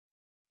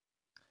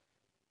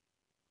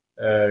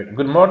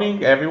Good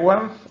morning,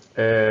 everyone.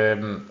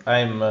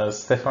 I'm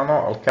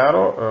Stefano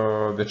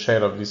Alcaro, the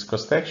chair of this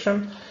COST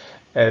Action,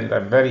 and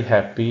I'm very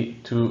happy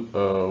to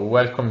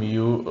welcome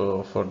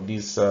you for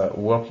this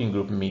working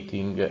group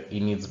meeting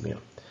in Izmir.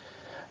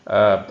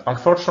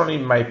 Unfortunately,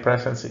 my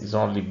presence is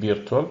only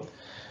virtual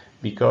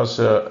because,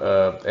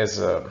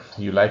 as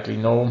you likely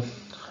know,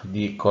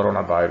 the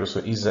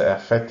coronavirus is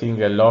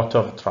affecting a lot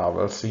of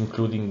travels,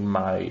 including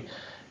my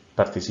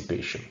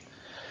participation.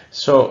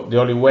 So the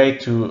only way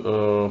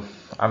to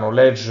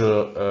acknowledge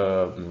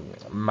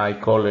my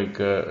colleague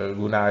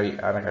Gunay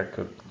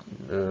Arakak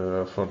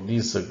for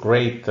these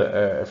great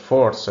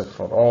efforts and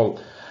for all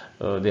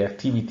the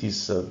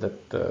activities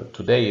that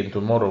today and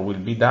tomorrow will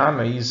be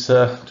done is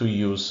to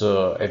use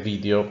a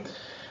video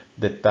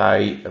that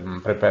I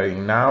am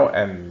preparing now,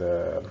 and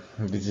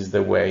this is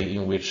the way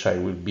in which I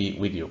will be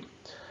with you.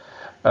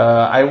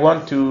 I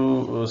want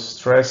to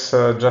stress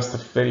just a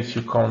very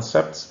few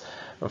concepts.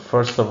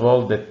 First of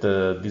all, that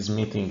this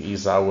meeting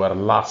is our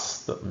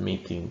last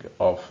meeting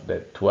of the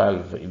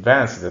 12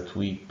 events that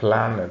we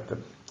planned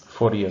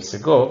 4 years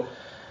ago,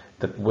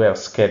 that were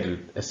scheduled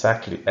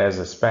exactly as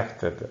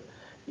expected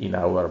in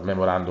our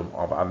Memorandum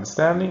of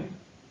Understanding,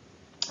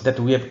 that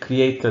we have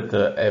created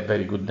a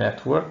very good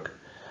network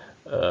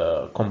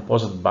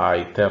composed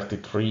by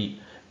 33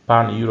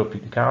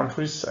 pan-European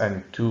countries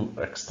and 2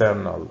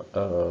 external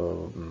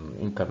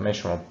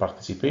international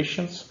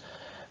participations,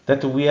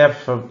 that we have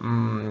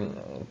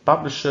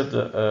published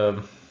a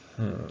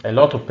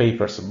lot of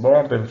papers,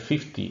 more than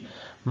 50,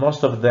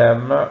 most of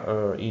them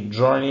in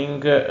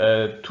joining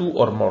 2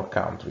 or more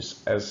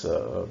countries as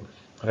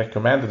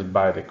recommended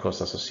by the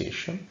Coast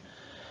Association,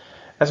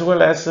 as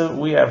well as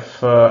we have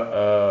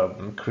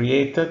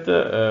created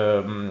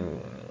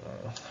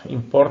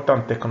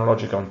important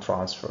technological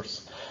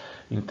transfers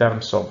in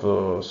terms of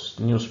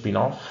new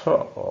spin-off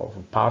of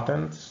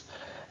patents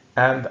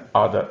and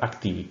other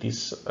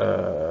activities,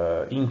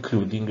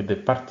 including the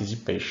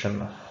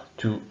participation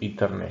to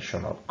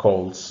international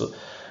calls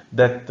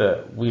that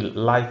will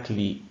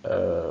likely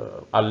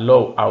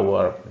allow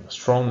our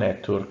strong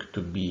network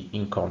to be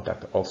in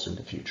contact also in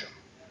the future.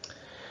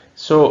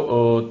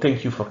 So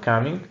thank you for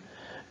coming.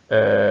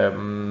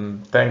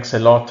 Thanks a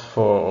lot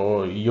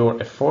for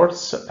your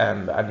efforts,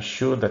 and I'm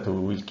sure that we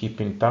will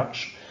keep in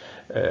touch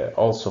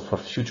also for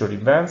future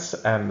events,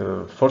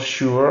 and for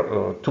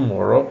sure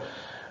tomorrow,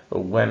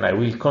 when I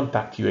will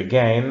contact you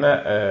again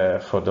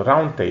for the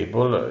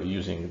roundtable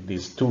using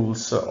these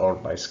tools or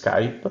by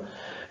Skype,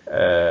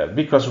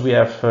 because we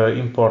have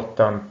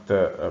important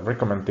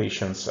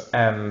recommendations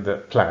and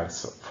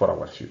plans for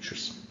our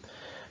futures.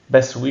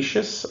 Best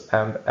wishes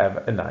and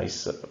have a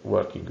nice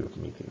working group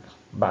meeting.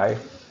 Bye.